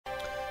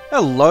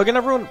Hello again,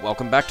 everyone.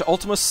 Welcome back to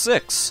Ultima VI.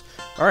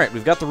 Alright,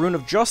 we've got the Rune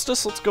of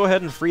Justice. Let's go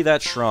ahead and free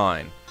that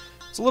shrine.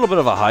 It's a little bit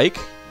of a hike.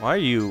 Why are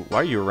you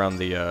around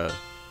the,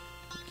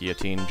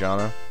 guillotine,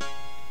 Jana?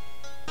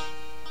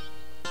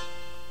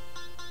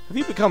 Have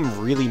you become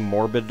really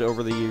morbid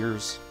over the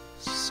years?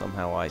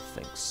 Somehow I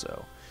think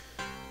so.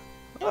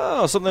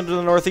 Oh, something to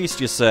the northeast,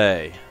 you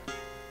say?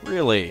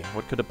 Really?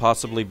 What could it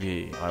possibly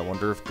be? I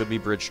wonder if it could be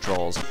bridge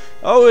trolls.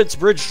 Oh, it's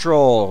bridge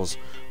trolls!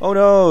 Oh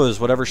noes!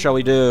 Whatever shall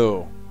we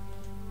do?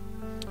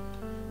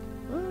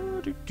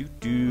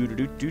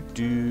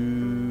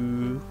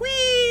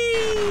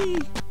 Whee!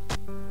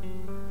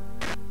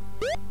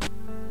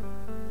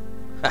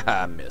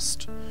 Haha,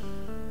 missed.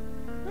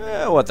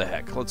 What the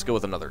heck? Let's go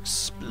with another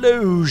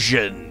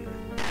explosion.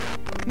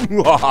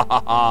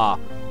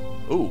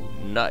 Ooh,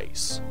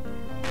 nice.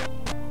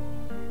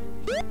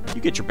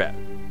 You get your butt.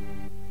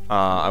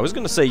 I was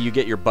gonna say you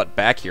get your butt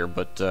back here,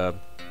 but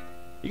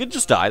you could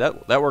just die.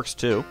 That works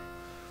too.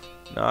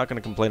 Not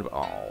gonna complain about.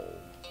 Oh,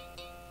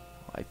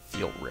 I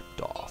feel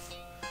ripped off.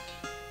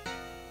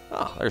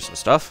 Ah, there's some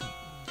stuff.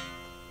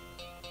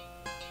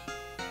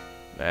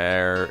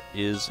 There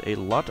is a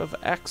lot of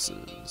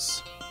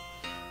axes.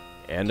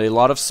 And a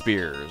lot of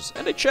spears.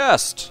 And a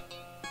chest!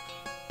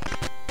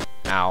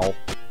 Ow.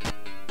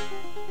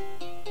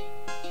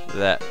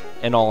 That.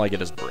 And all I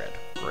get is bread.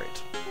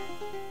 Great.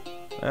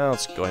 Well,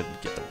 let's go ahead and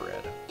get the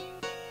bread.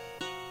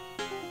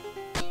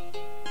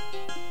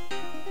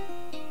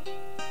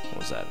 What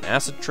was that? An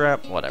acid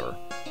trap? Whatever.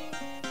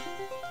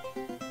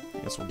 I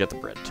guess we'll get the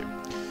bread too.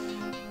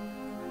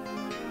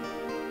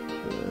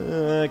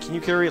 Can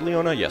you carry it,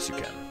 Leona? Yes, you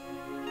can.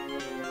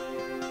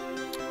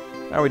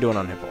 How are we doing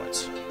on hit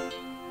points?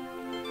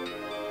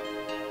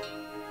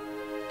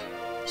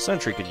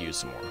 Sentry could use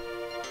some more.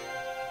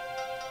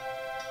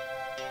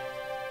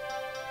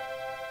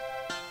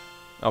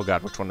 Oh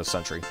god, which one is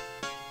Sentry?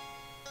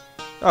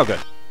 Oh, good.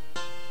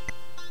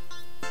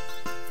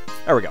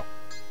 There we go.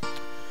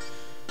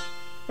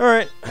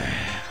 Alright.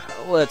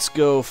 Let's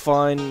go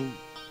find...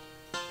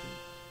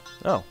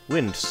 Oh,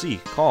 wind, sea,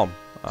 calm.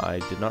 I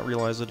did not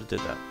realize that it did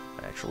that,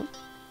 actually.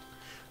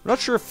 I'm not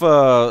sure if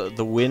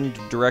the wind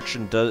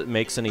direction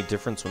makes any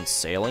difference when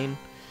sailing.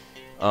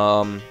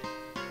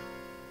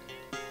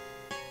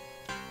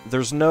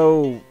 There's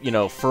no,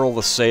 furl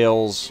the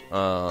sails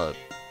kind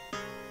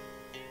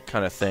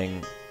of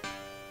thing.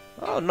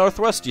 Oh,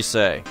 northwest, you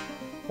say?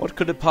 What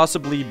could it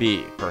possibly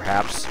be?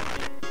 Perhaps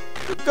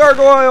the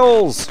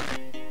Gargoyles!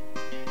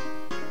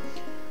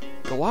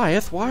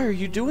 Goliath, why are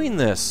you doing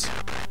this?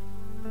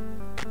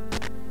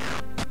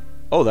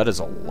 Oh, that is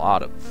a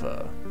lot of,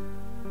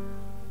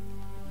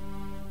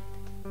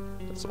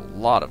 that's a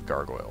lot of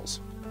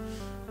gargoyles.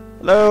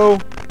 Hello?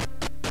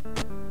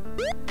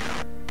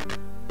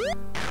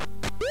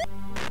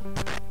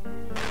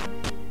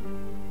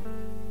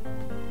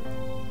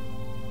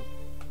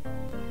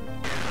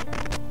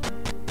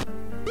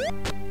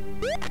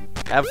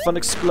 Have fun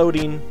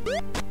exploding.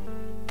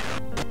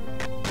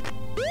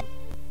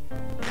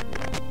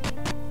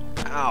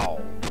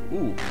 Ow.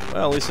 Ooh.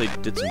 Well, at least they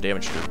did some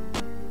damage to it.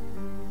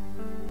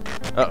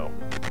 Uh-oh.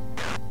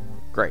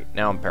 Great,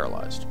 now I'm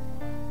paralyzed.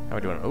 How am I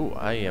doing? Oh,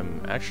 I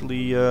am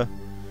actually,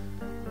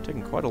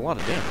 taking quite a lot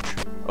of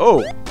damage.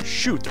 Oh,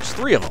 shoot, there's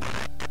 3 of them!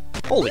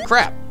 Holy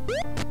crap!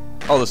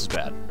 Oh, this is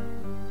bad.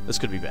 This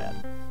could be bad.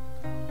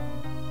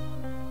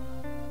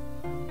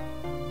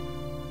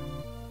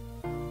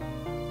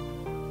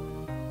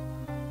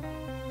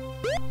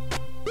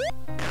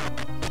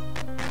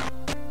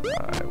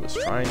 I was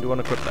trying to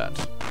unequip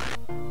that.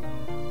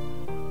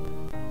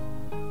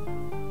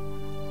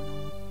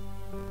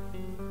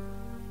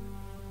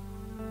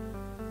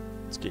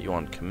 Get you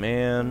on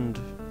command.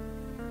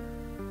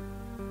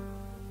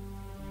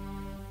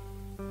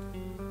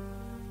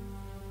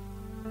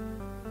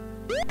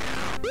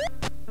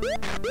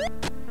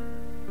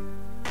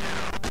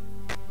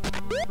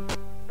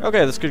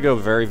 Okay, this could go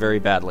very, very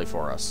badly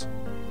for us.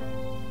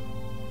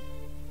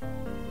 Am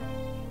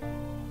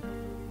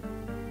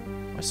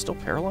I still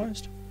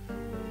paralyzed?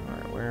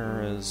 Alright,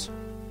 where is...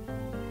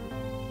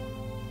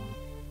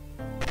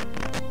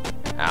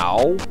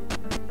 Ow!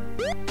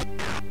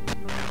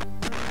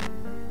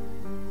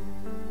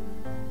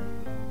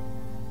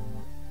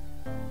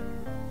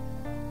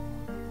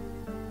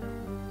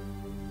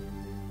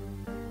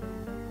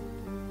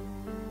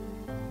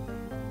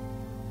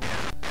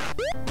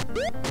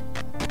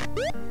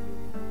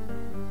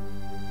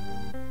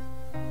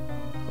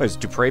 Wait, is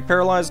Dupre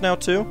paralyzed now,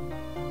 too?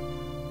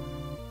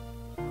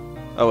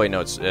 Oh, wait,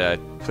 no, it's,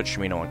 put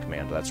Shimino on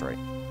command, that's right.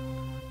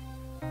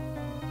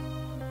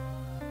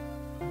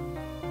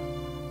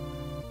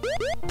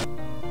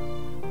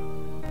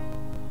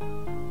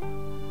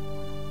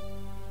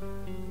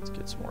 Let's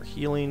get some more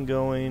healing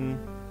going.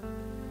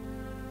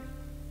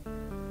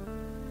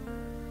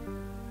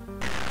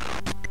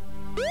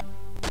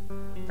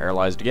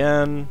 Paralyzed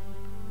again.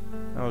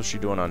 How is she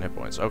doing on hit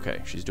points?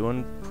 Okay, she's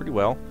doing pretty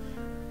well.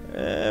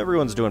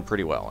 Everyone's doing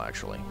pretty well,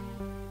 actually.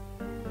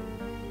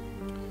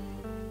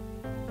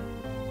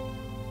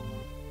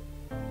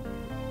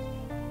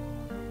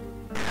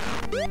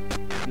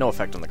 No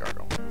effect on the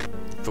gargoyle.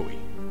 Phooey.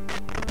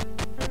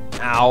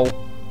 Ow!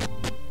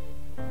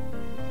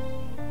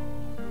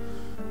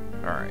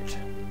 Alright.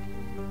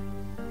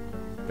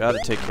 Gotta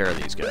take care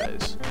of these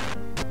guys.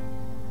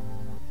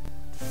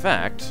 In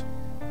fact,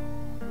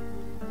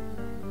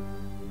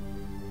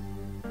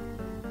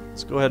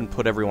 let's go ahead and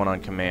put everyone on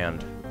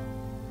command.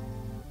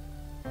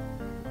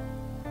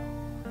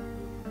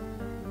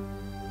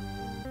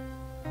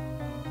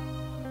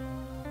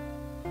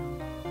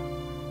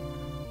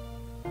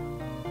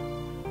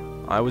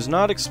 I was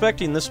not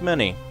expecting this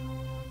many.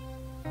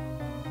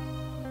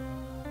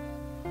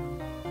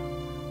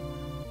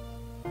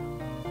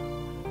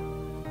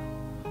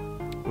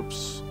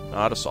 Oops,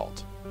 not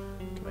assault.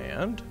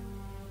 Command.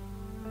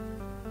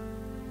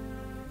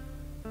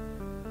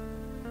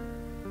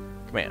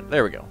 Command,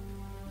 there we go.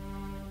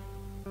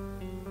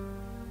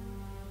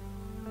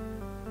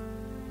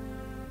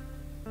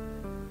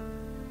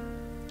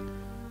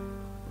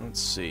 Let's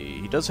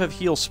see, he does have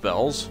heal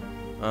spells.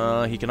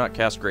 He cannot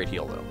cast Great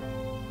Heal, though.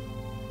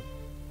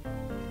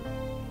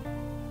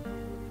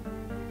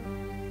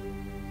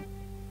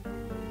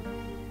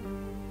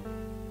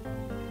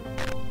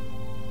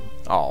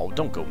 Oh,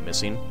 don't go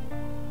missing.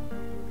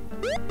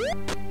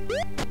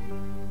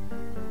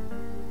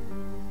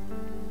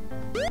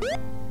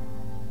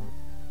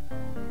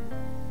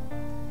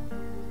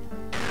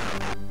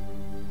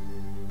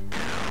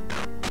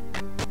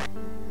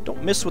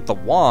 Don't miss with the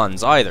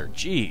wands either,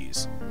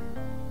 jeez.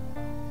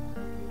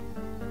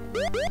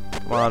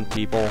 Come on,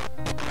 people.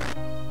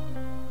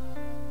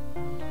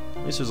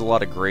 At least there's a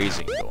lot of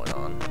grazing going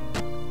on.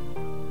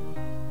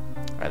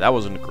 Alright,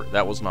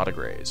 that was not a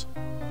graze.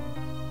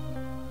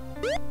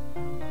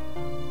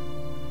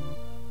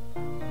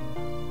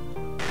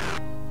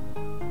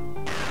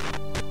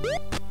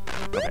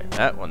 Okay,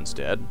 that one's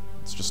dead.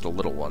 It's just a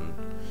little one.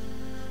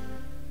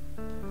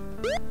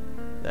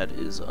 That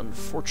is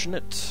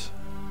unfortunate.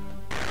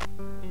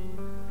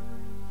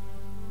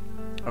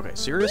 Okay,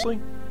 seriously?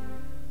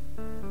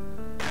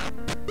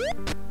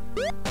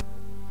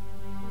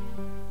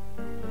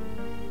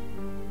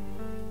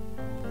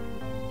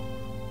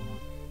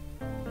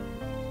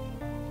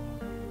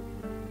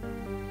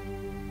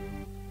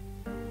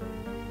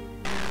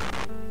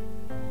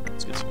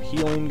 Let's get some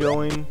healing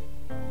going.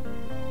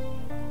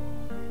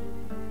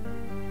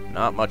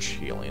 Not much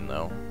healing,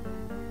 though.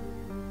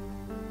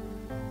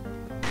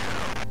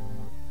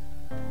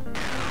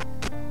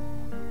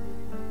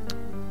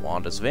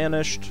 Wand has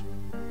vanished.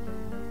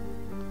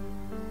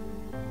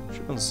 She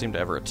doesn't seem to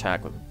ever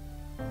attack with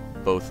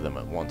both of them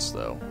at once,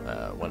 though,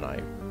 when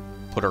I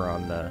put her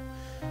on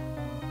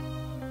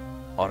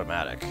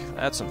automatic.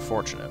 That's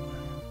unfortunate.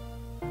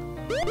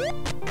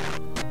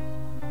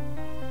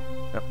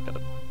 Yep,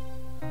 gotta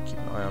keep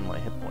an eye on my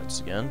hit points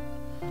again.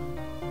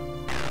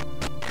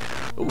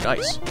 Oh,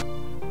 nice.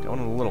 Going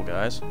to the little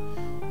guys.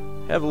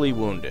 Heavily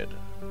wounded.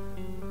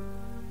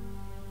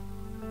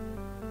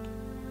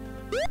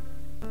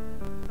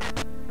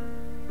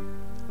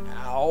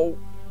 Ow.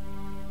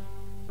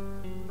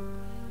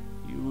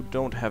 You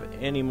don't have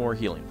any more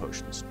healing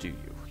potions, do you?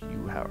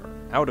 You are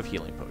out of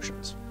healing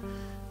potions.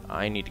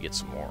 I need to get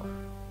some more.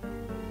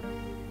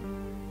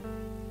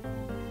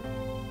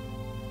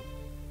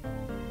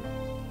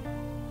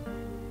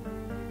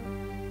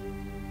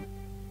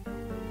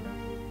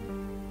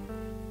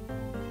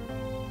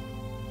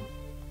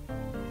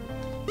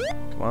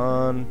 Come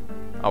on.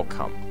 Oh,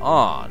 come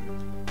on.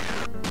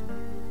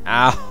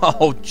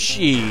 Ow,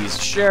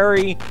 jeez.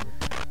 Sherry.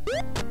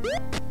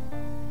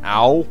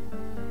 Ow.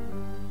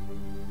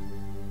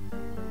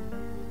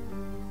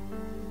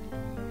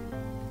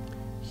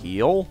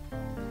 Heal.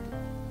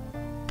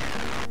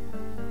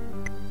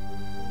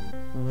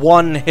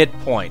 1 hit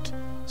point.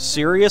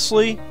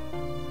 Seriously?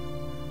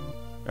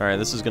 Alright,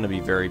 this is going to be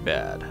very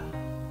bad.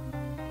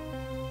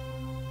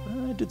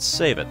 I did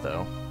save it,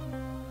 though.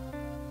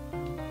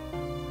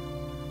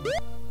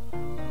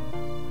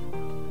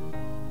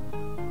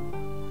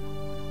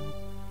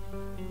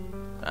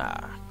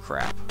 Ah,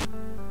 crap.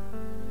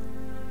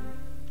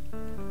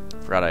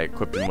 Forgot I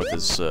equipped him with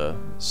his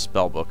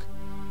spell book.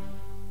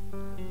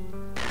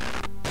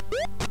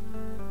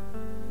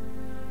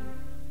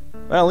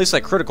 Well, at least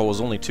that critical was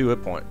only 2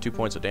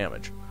 points of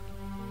damage.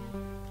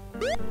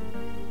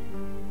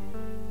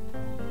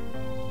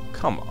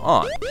 Come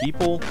on,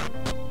 people.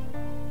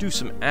 Do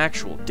some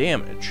actual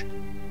damage.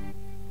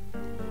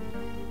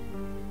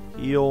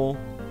 Heal.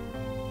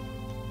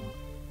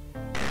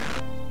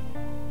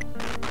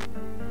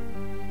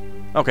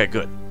 Okay,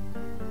 good.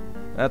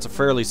 That's a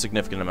fairly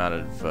significant amount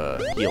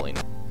of healing.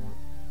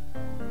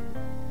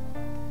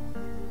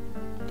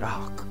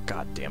 Oh,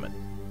 god damn it.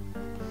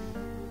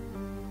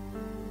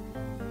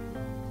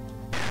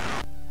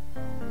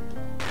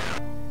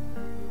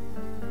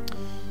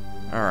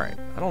 Alright,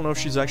 I don't know if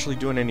she's actually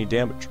doing any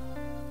damage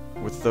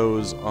with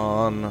those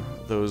on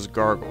those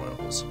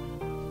gargoyles.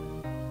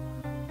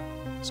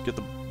 Let's get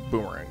the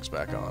boomerangs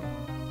back on.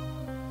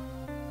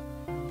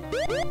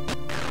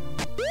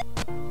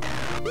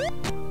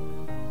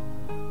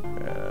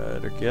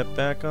 Better get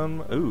back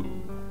on. Ooh.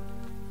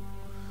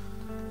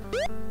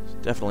 It's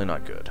definitely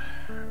not good.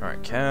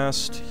 Alright,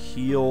 cast,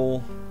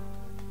 heal.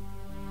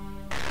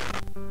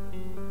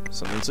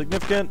 Something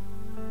significant.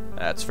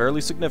 That's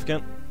fairly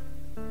significant.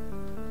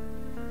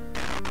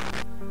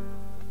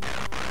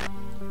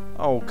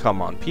 Oh,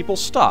 come on, people,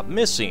 stop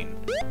missing.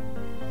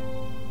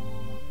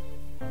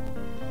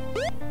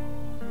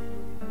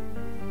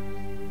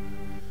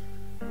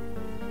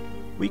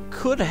 We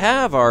could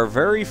have our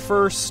very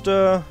first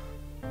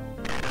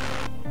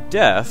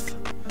death,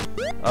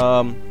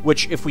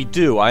 which if we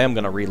do, I am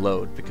going to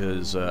reload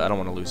because I don't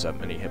want to lose that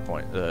many hit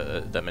point,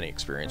 that many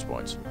experience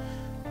points.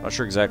 Not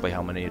sure exactly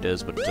how many it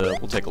is, but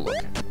we'll take a look.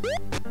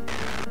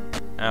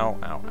 Ow,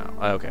 ow,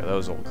 ow. Okay, that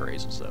was old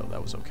grazes though.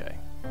 That was okay.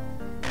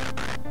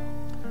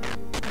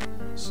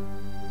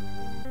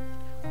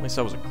 At least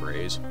that was a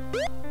graze.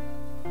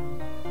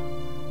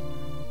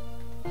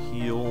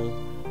 Heal.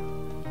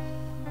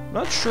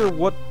 Not sure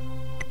what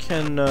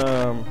can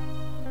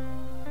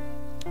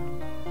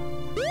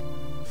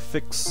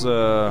fix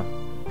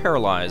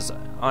paralyze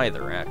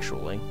either,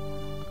 actually.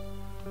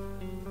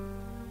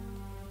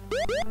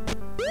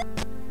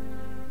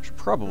 Should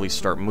probably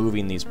start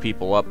moving these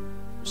people up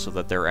so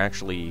that they're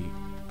actually...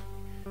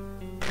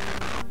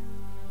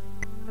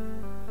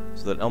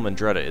 so that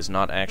Elmendretta is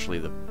not actually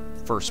the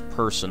first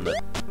person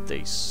that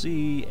they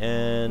see,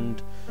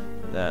 and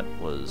that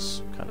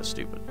was kind of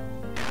stupid.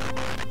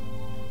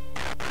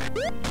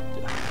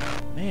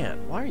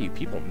 Man, why are you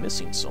people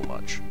missing so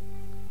much?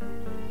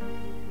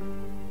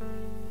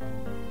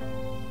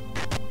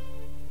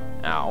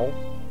 Ow.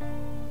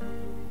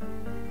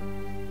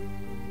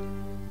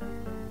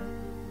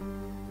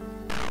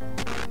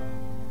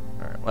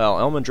 Alright, well,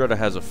 Elmendretta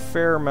has a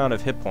fair amount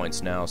of hit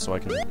points now, so I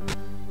can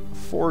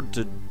afford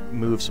to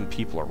move some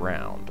people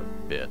around a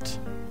bit.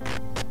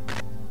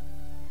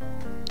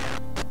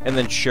 And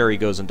then Sherry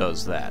goes and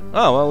does that.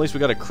 Oh, well, at least we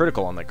got a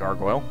critical on that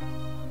gargoyle.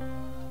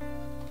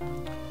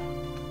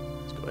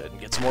 Let's go ahead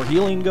and get some more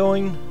healing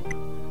going.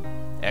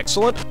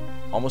 Excellent.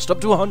 Almost up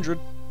to 100.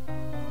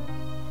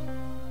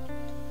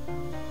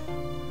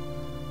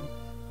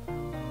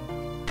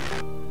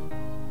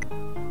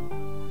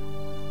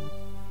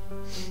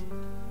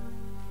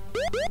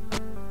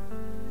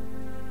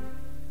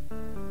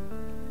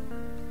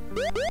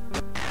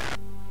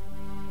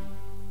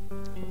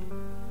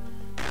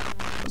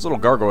 Those little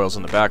gargoyles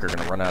in the back are going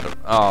to run out of...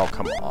 oh,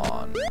 come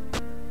on.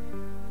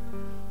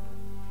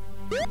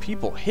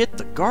 People hit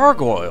the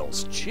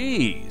gargoyles.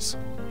 Jeez.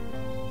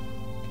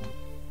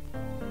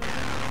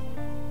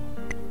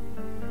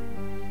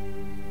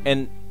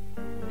 And,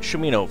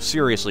 Shimino,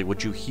 seriously,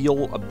 would you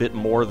heal a bit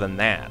more than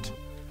that?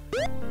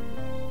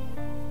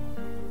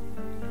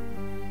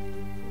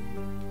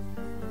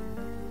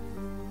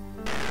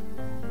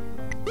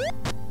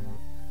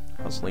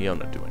 How's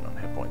Leona doing on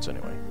hit points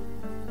anyway?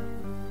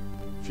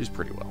 She's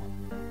pretty well.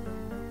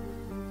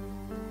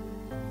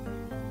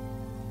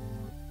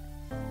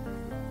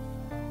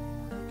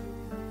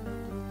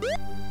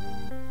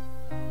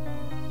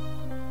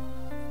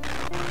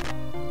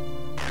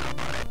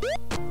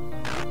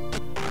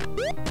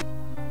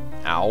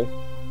 Ow.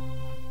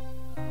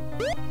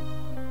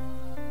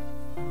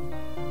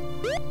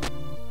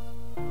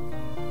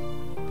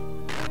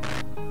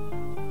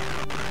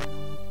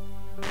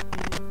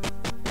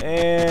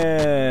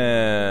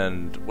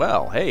 And,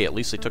 well, hey, at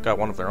least they took out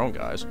one of their own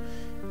guys.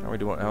 How are we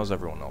doing? How's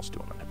everyone else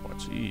doing on hit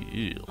points?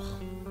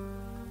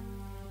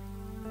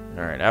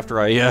 Alright, after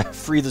I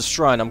free this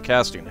shrine, I'm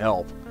casting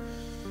help.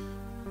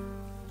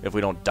 If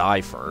we don't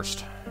die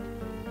first.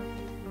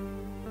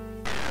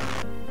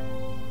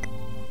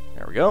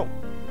 There we go.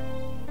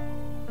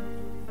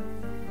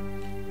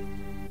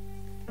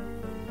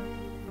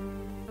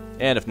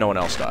 And if no one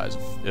else dies,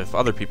 if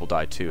other people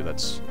die too,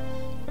 that's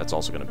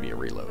also going to be a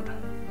reload.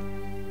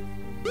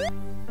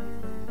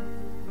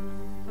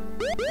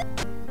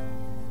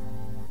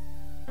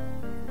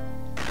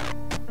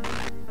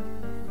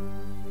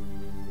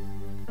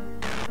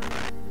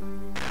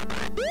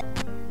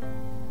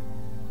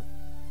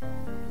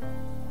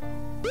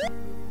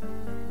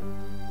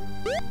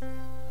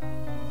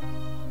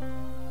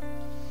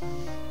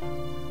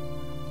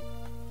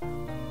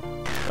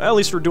 Well, at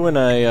least we're doing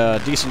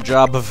a decent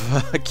job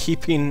of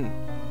keeping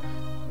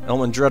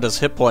Elmendretta's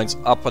hit points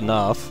up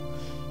enough.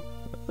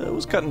 It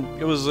was cut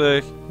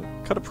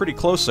it pretty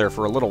close there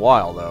for a little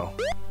while, though.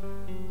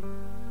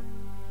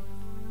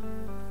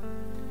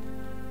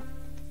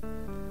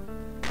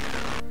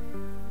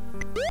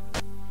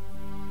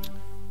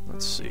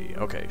 Let's see.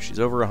 Okay, she's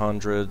over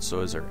 100,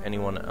 so is there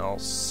anyone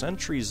else?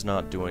 Sentry's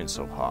not doing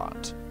so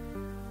hot.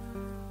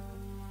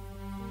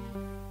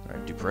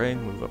 Alright, Dupre,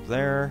 move up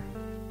there.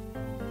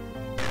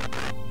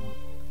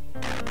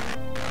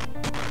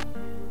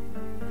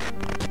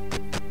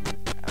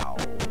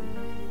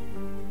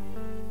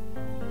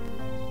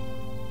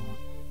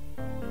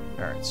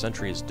 Alright,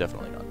 Sentry is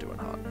definitely not doing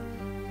hot.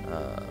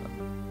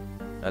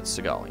 That's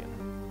Sigalian.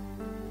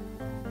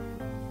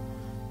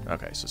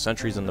 Okay, so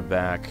Sentry's in the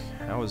back.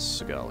 How is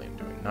Sigalian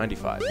doing?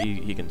 95.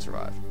 He can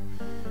survive.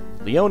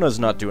 Leona's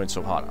not doing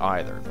so hot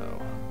either,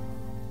 though.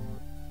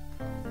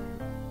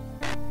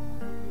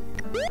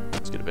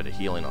 Let's get a bit of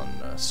healing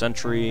on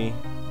Sentry,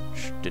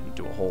 which didn't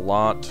do a whole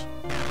lot.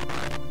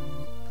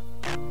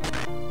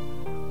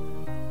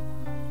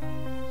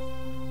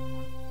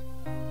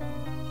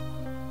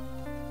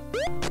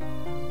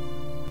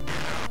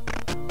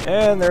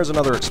 And there's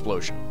another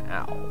explosion.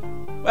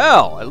 Ow.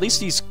 Well, at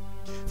least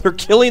they're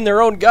killing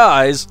their own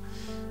guys.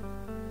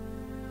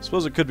 I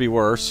suppose it could be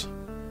worse.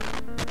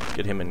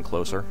 Get him in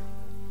closer.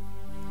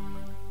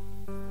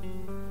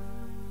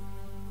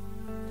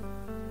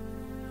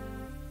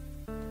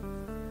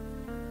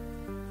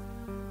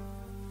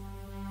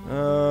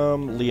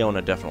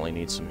 Leona definitely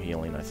needs some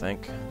healing, I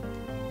think.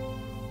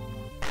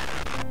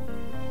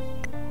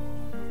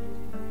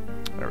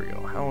 There we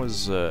go. How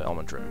is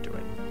Elmandrina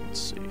doing? Let's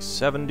see,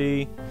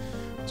 70.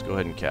 Let's go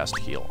ahead and cast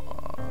heal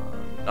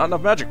on... Not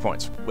enough magic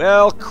points.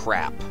 Well,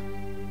 crap.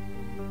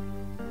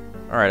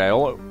 Alright,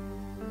 Iolo.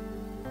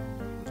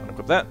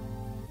 Unequip that.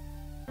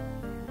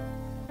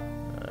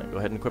 Go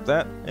ahead and equip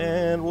that,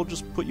 and we'll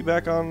just put you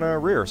back on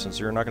rear, since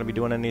you're not going to be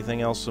doing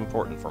anything else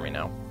important for me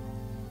now.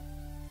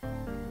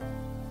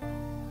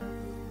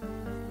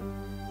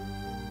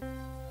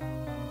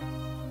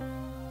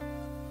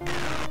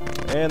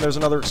 And there's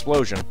another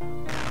explosion.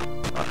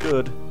 Not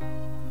good.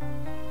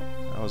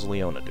 How's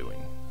Leona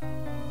doing?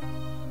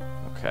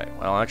 Okay,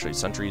 well, actually,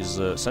 Sentry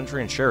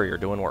and Sherry are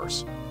doing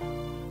worse.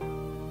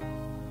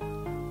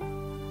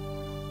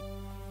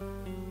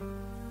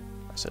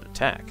 I said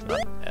attack,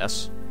 not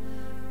S.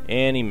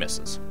 And he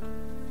misses.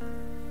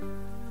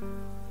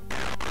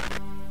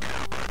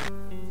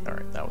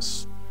 Alright, that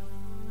was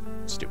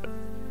stupid.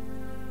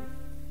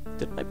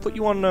 Didn't I put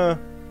you on, Yeah,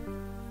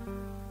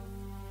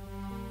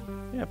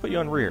 I put you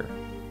on rear.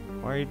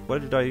 Why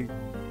did I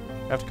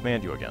have to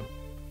command you again?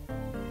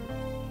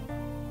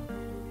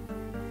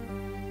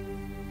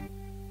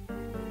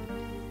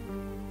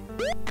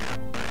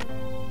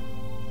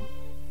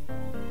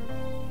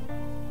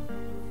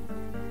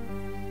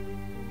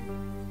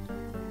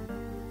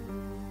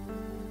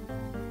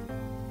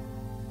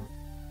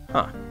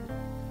 Huh.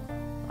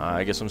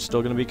 I guess I'm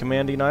still going to be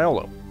commanding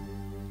Iolo.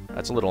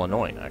 That's a little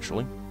annoying,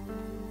 actually.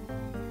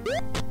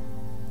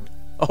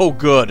 Oh,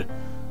 good.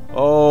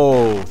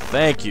 Oh,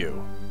 thank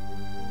you.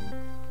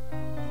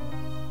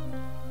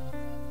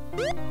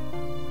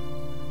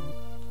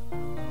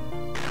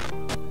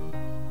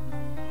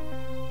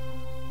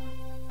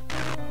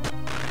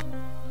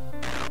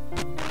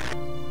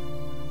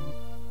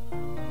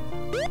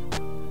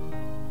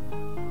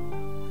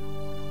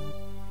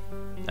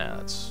 Nah,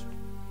 that's...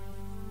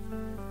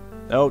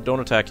 No, don't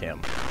attack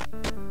him.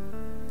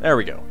 There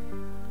we go.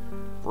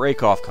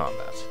 Break off combat.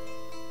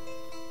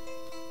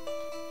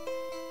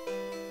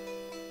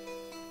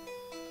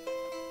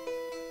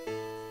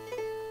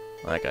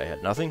 That guy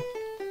had nothing.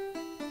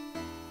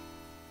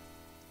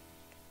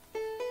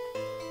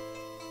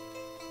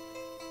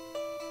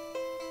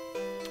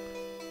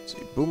 Let's see.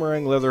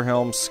 Boomerang,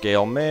 Leatherhelm,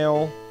 Scale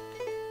Mail.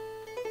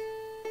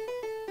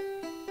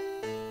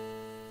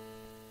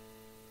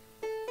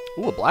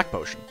 Ooh, a black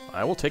potion.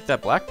 I will take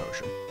that black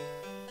potion.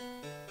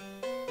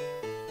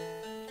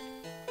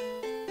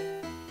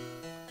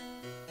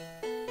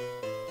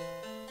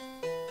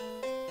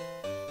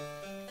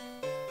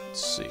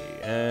 Let's see.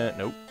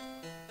 Nope.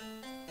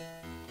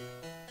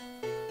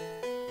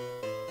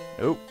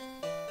 Nope.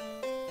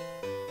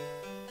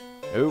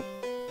 Nope.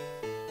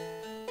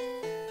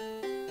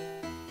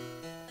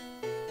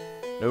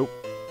 Nope.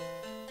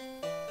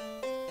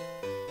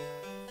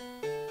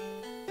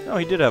 Oh,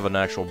 he did have an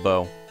actual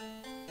bow.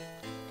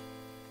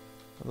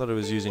 I thought he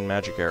was using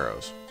magic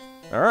arrows.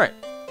 Alright.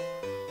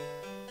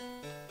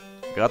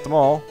 Got them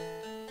all.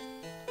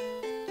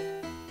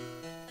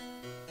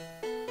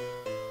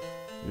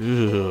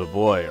 Ugh,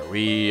 boy, are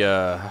we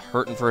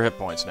hurting for hit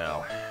points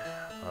now.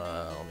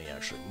 Let me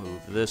actually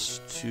move this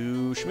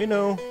to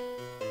Shimino.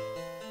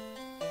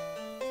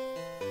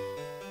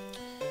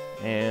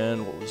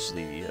 And what was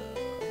the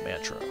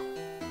mantra?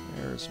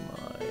 There's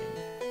my...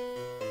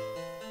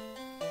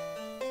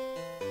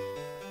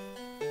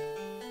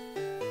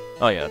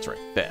 Oh yeah, that's right.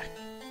 Back.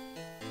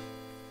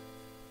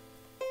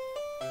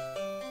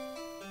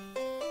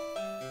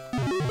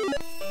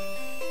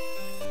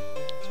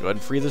 Let's go ahead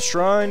and free the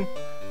shrine.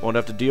 Won't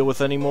have to deal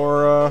with any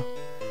more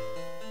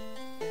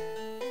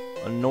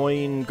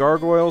annoying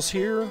gargoyles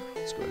here.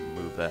 Let's go ahead and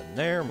move that in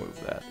there,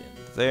 move that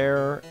in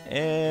there,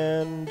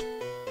 and...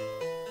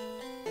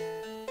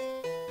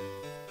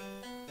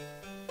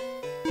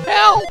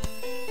 Help!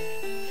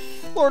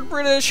 Lord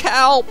British,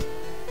 help!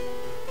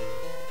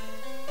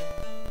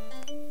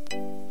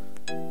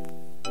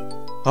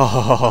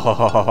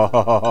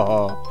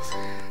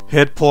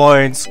 Hit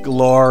points,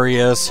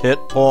 glorious hit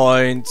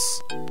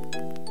points.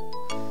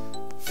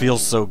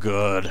 Feels so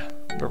good. I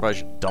wonder if I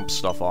should dump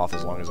stuff off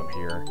as long as I'm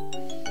here.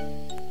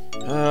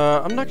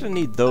 I'm not going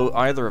to need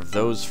either of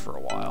those for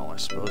a while. I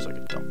suppose I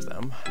could dump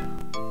them.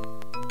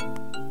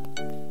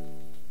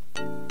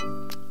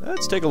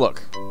 Let's take a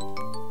look.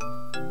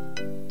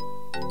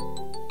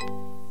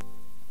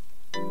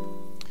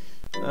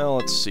 Well,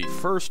 let's see.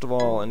 First of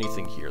all,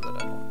 anything here that I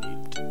don't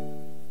need to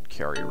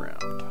carry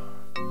around.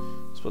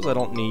 As Suppose I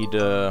don't need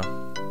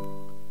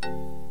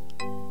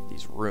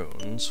these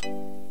runes.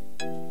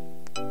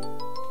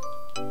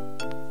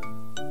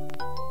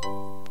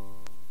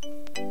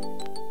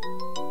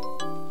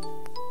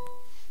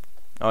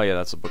 Oh yeah,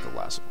 that's the Book of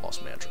Lost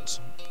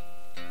Mantras.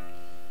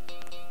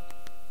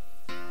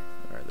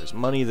 Alright, there's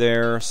money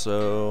there,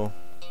 so...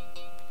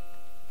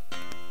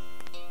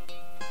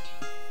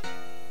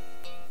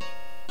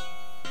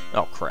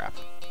 Oh, crap.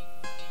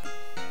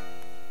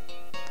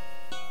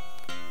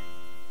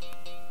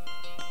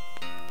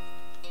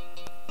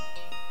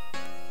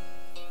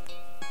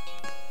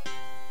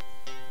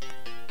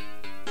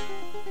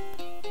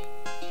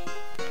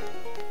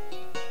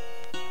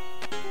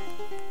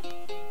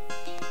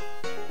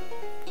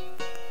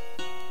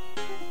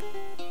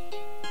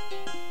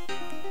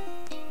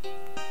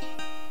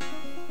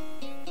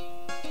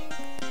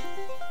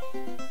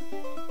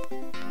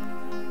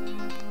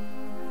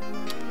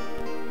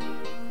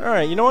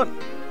 Alright, you know what?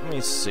 Let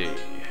me see.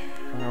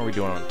 How are we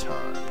doing on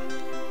time?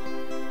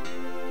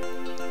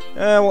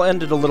 We'll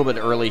end it a little bit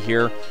early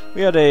here.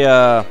 We had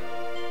a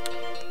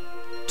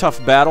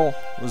tough battle.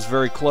 It was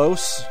very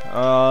close.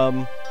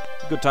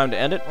 Good time to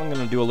end it. I'm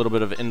going to do a little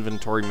bit of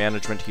inventory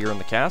management here in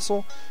the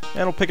castle,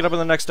 and we'll pick it up in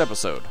the next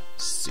episode.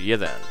 See you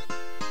then.